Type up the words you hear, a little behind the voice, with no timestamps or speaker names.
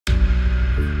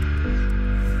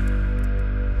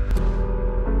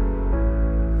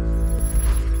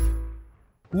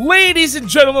Ladies and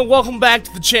gentlemen, welcome back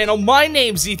to the channel. My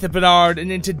name's Ethan Bernard, and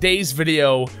in today's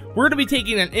video, we're going to be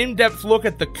taking an in-depth look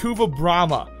at the Kuva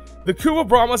Brahma. The Kuva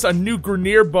Brahma is a new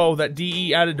Grineer bow that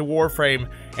DE added to Warframe,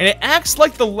 and it acts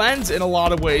like the lens in a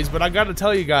lot of ways, but I gotta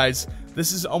tell you guys,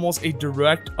 this is almost a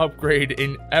direct upgrade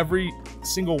in every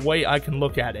single way I can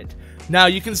look at it. Now,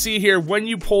 you can see here, when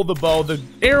you pull the bow, the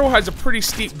arrow has a pretty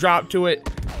steep drop to it,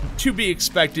 to be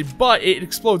expected, but it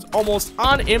explodes almost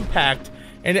on impact,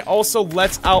 and it also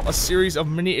lets out a series of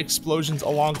mini explosions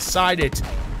alongside it.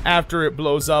 After it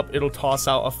blows up, it'll toss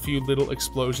out a few little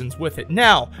explosions with it.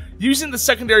 Now, using the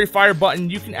secondary fire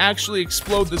button, you can actually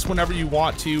explode this whenever you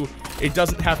want to. It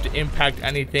doesn't have to impact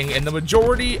anything, and the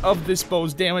majority of this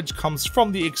bow's damage comes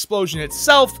from the explosion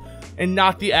itself and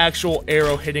not the actual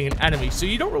arrow hitting an enemy. So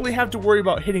you don't really have to worry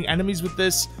about hitting enemies with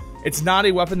this. It's not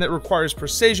a weapon that requires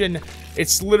precision.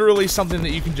 It's literally something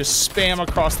that you can just spam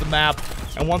across the map,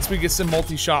 and once we get some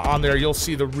multi-shot on there, you'll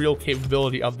see the real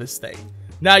capability of this thing.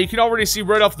 Now, you can already see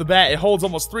right off the bat, it holds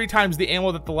almost 3 times the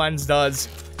ammo that the lens does,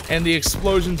 and the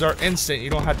explosions are instant.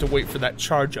 You don't have to wait for that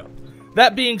charge up.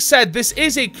 That being said, this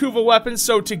is a Kuva weapon,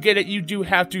 so to get it, you do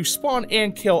have to spawn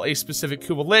and kill a specific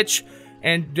Kuva Lich,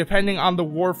 and depending on the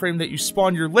Warframe that you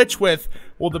spawn your Lich with,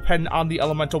 will depend on the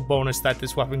elemental bonus that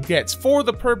this weapon gets. For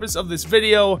the purpose of this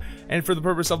video, and for the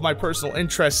purpose of my personal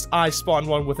interest, I spawned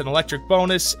one with an electric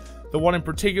bonus. The one in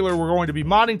particular we're going to be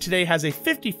modding today has a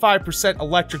 55%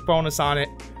 electric bonus on it,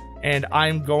 and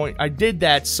I did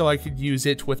that so I could use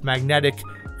it with magnetic,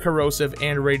 corrosive,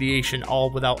 and radiation, all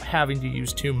without having to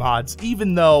use 2 mods,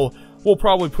 even though we'll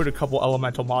probably put a couple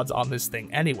elemental mods on this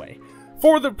thing anyway.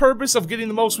 For the purpose of getting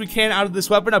the most we can out of this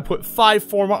weapon, I put 5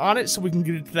 Forma on it so we can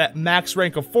get it to that max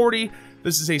rank of 40.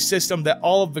 This is a system that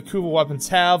all of the Kuva weapons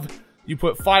have. You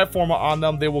put 5 Forma on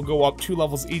them, they will go up 2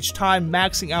 levels each time,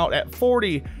 maxing out at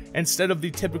 40 instead of the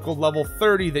typical level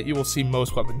 30 that you will see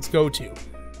most weapons go to.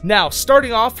 Now,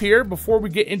 starting off here, before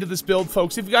we get into this build,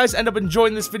 folks, if you guys end up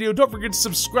enjoying this video, don't forget to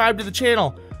subscribe to the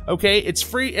channel, okay? It's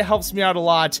free, it helps me out a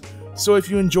lot, so if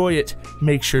you enjoy it,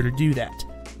 make sure to do that.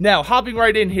 Now, hopping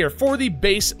right in here, for the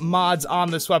base mods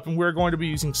on this weapon, we're going to be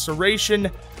using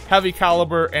Serration, Heavy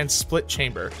Caliber, and Split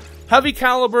Chamber. Heavy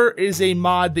Caliber is a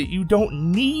mod that you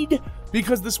don't need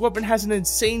because this weapon has an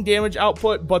insane damage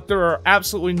output, but there are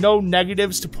absolutely no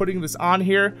negatives to putting this on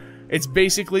here. It's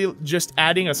basically just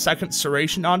adding a second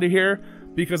Serration onto here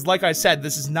because, like I said,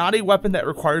 this is not a weapon that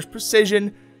requires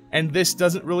precision, and this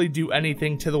doesn't really do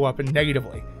anything to the weapon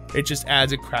negatively. It just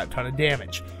adds a crap ton of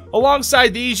damage.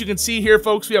 Alongside these, you can see here,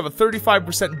 folks, we have a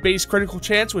 35% base critical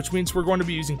chance, which means we're going to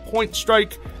be using Point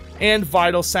Strike and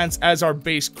Vital Sense as our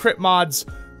base crit mods.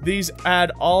 These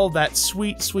add all that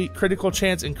sweet, sweet critical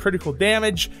chance and critical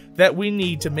damage that we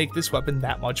need to make this weapon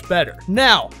that much better.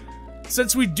 Now,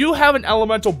 since we do have an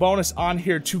elemental bonus on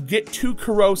here to get too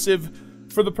corrosive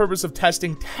for the purpose of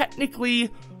testing, technically,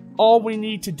 all we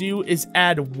need to do is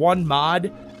add 1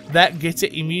 mod that gets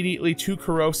it immediately too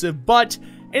corrosive, but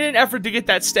in an effort to get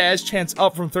that status chance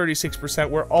up from 36%,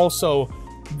 we're also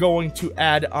going to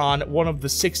add on one of the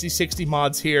 60/60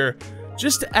 mods here,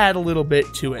 just to add a little bit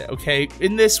to it, okay?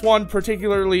 In this one,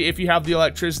 particularly if you have the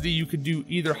electricity, you could do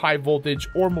either high voltage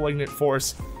or malignant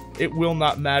force. It will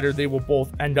not matter, they will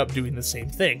both end up doing the same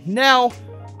thing. Now,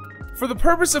 for the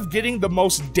purpose of getting the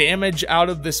most damage out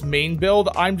of this main build,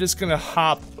 I'm just gonna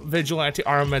hop Vigilante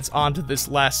Armaments onto this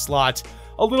last slot.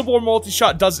 A little more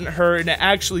multi-shot doesn't hurt, and it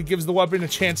actually gives the weapon a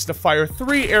chance to fire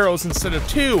 3 arrows instead of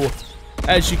 2,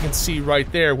 as you can see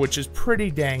right there, which is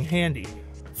pretty dang handy.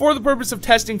 For the purpose of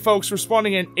testing, folks, we're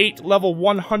spawning in 8 level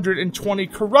 120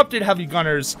 Corrupted Heavy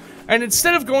Gunners, and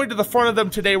instead of going to the front of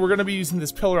them today, we're going to be using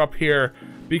this pillar up here,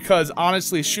 because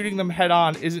honestly, shooting them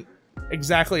head-on isn't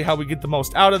exactly how we get the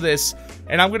most out of this,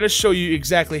 and I'm going to show you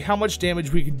exactly how much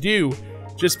damage we can do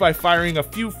just by firing a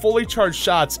few fully charged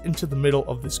shots into the middle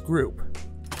of this group.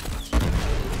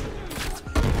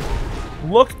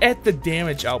 Look at the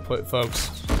damage output, folks.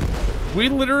 We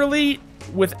literally,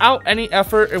 without any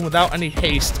effort and without any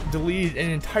haste, deleted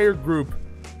an entire group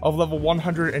of level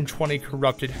 120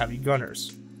 Corrupted Heavy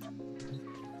Gunners.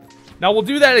 Now, we'll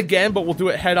do that again, but we'll do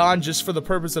it head-on just for the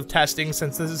purpose of testing,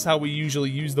 since this is how we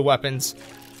usually use the weapons.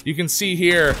 You can see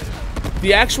here,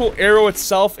 the actual arrow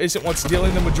itself isn't what's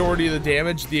dealing the majority of the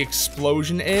damage, the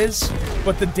explosion is,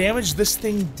 but the damage this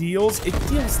thing deals, it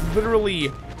deals literally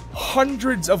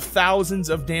hundreds of thousands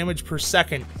of damage per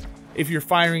second if you're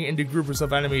firing into groupers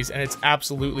of enemies, and it's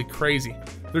absolutely crazy.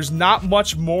 There's not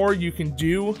much more you can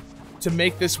do to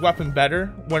make this weapon better.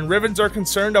 When Rivens are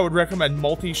concerned, I would recommend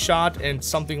multi-shot and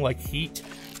something like Heat.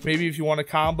 Maybe if you want a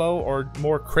combo or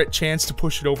more crit chance to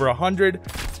push it over 100,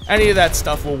 any of that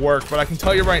stuff will work. But I can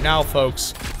tell you right now,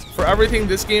 folks, For everything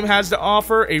this game has to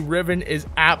offer, a Riven is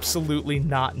absolutely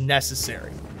not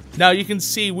necessary. Now you can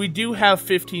see we do have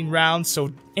 15 rounds,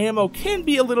 so ammo can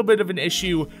be a little bit of an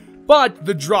issue, but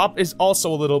the drop is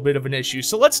also a little bit of an issue.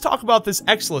 So let's talk about this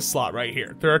Exilus slot right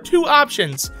here. There are two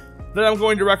options that I'm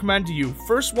going to recommend to you.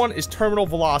 First one is terminal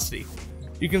velocity.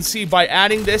 You can see by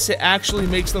adding this, it actually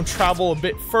makes them travel a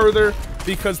bit further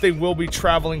because they will be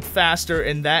traveling faster,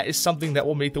 and that is something that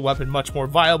will make the weapon much more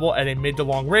viable at a mid to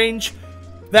long range.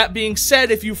 That being said,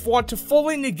 if you want to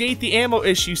fully negate the ammo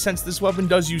issue, since this weapon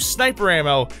does use sniper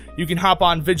ammo, you can hop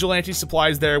on Vigilante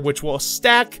supplies there, which will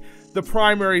stack the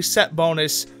primary set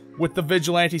bonus with the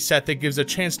Vigilante set that gives a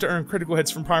chance to earn critical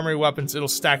hits from primary weapons. It'll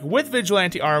stack with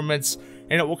Vigilante armaments,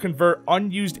 and it will convert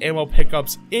unused ammo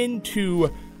pickups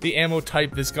into the ammo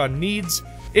type this gun needs.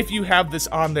 If you have this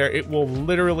on there, it will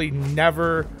literally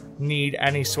never need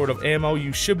any sort of ammo.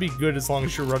 You should be good as long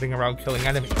as you're running around killing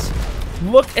enemies.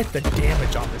 Look at the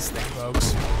damage on this thing,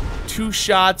 folks. 2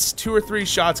 or 3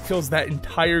 shots kills that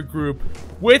entire group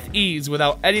with ease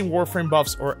without any Warframe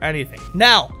buffs or anything.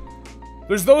 Now,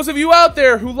 there's those of you out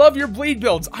there who love your bleed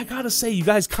builds. I gotta say, you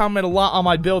guys comment a lot on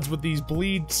my builds with these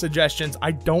bleed suggestions.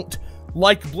 I don't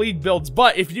like bleed builds,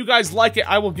 but if you guys like it,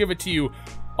 I will give it to you.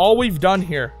 All we've done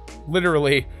here,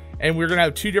 literally, and we're gonna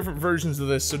have 2 different versions of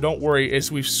this, so don't worry,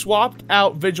 is we've swapped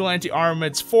out Vigilante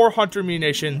armaments for Hunter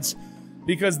munitions,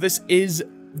 because this is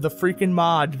the freaking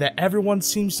mod that everyone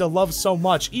seems to love so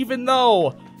much, even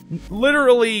though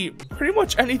literally pretty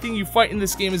much anything you fight in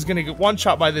this game is gonna get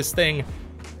one-shot by this thing.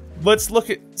 Let's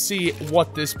see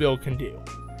what this build can do.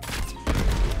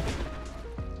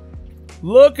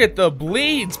 Look at the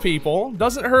bleeds, people.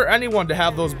 Doesn't hurt anyone to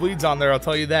have those bleeds on there, I'll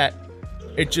tell you that.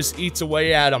 It just eats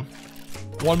away at them.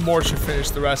 One more should finish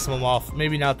the rest of them off.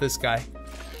 Maybe not this guy.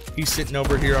 He's sitting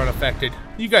over here unaffected.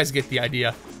 You guys get the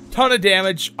idea. Ton of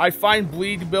damage. I find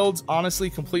bleed builds honestly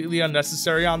completely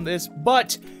unnecessary on this,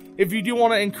 but if you do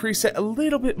want to increase it a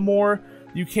little bit more,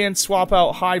 you can swap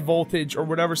out high voltage or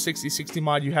whatever 60/60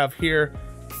 mod you have here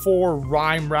for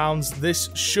rhyme rounds. This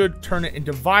should turn it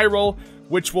into viral,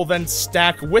 which will then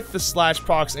stack with the slash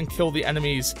procs and kill the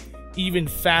enemies even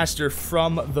faster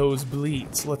from those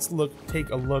bleeds. Let's take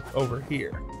a look over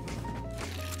here.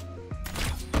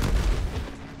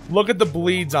 Look at the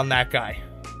bleeds on that guy.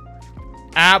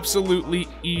 Absolutely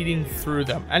eating through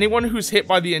them. Anyone who's hit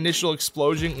by the initial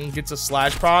explosion and gets a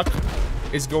slash proc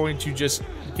is going to just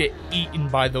get eaten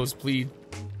by those bleed.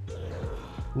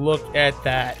 Look at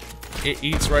that. It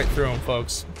eats right through them,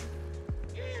 folks.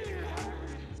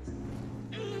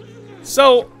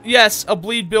 So, yes, a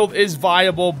bleed build is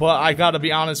viable, but I gotta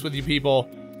be honest with you people.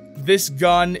 This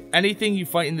gun, anything you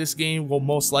fight in this game will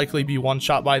most likely be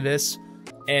one-shot by this.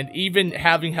 And even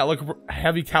having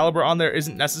heavy caliber on there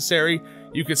isn't necessary.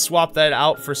 You could swap that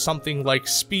out for something like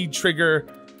speed trigger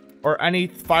or any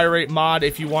fire rate mod.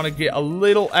 If you want to get a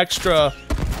little extra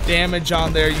damage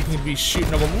on there, you can be shooting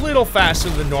them a little faster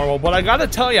than normal. But I gotta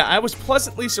tell you, I was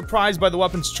pleasantly surprised by the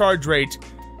weapon's charge rate,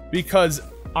 because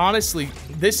honestly,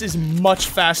 this is much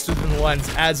faster than the lens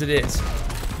as it is.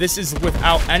 This is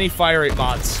without any fire rate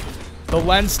mods. The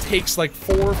lens takes like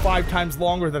 4 or 5 times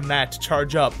longer than that to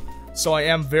charge up. So I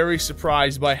am very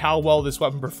surprised by how well this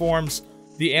weapon performs,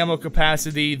 the ammo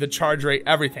capacity, the charge rate,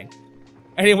 everything.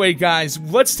 Anyway, guys,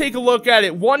 let's take a look at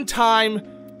it one time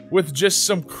with just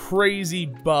some crazy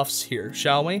buffs here,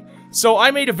 shall we? So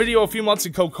I made a video a few months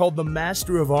ago called the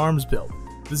Master of Arms build.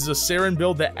 This is a Saren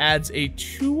build that adds a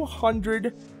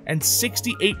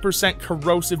 268%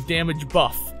 corrosive damage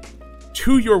buff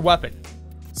to your weapon.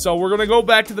 So we're going to go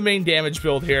back to the main damage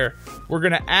build here. We're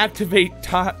going to activate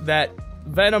that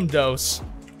Venom dose,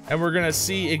 and we're gonna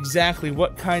see exactly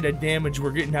what kind of damage we're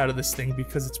getting out of this thing,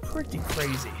 because it's pretty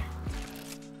crazy.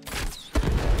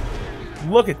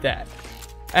 Look at that.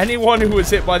 Anyone who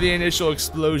was hit by the initial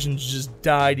explosion just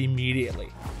died immediately.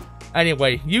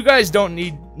 Anyway, you guys don't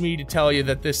need me to tell you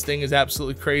that this thing is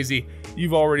absolutely crazy.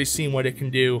 You've already seen what it can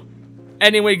do.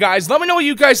 Anyway, guys, let me know what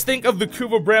you guys think of the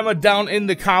Kuva Bramma down in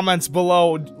the comments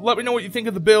below. Let me know what you think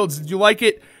of the builds. Did you like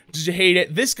it? Did you hate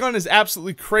it? This gun is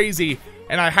absolutely crazy,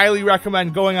 and I highly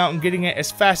recommend going out and getting it as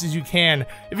fast as you can.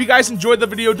 If you guys enjoyed the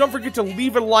video, don't forget to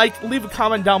leave a like, leave a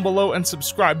comment down below, and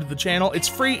subscribe to the channel. It's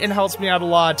free and helps me out a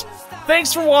lot.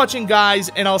 Thanks for watching, guys,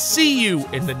 and I'll see you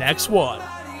in the next one.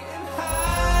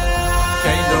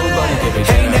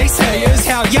 Hey naysayers,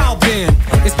 how y'all been?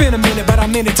 It's been a minute, but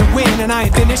I'm in it to win, and I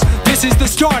ain't finished. This is the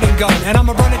starting gun, and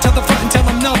I'ma run it to the front until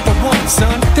I'm #1,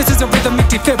 son. This is a rhythmic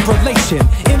defibrillation,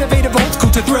 innovative, old school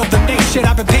to thrill the nation.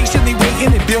 I've been patiently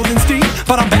waiting and building steam,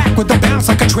 but I'm back with the bounce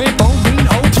like a trampoline.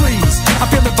 Oh please, I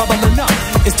feel it bubbling up.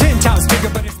 It's 10 times bigger,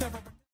 but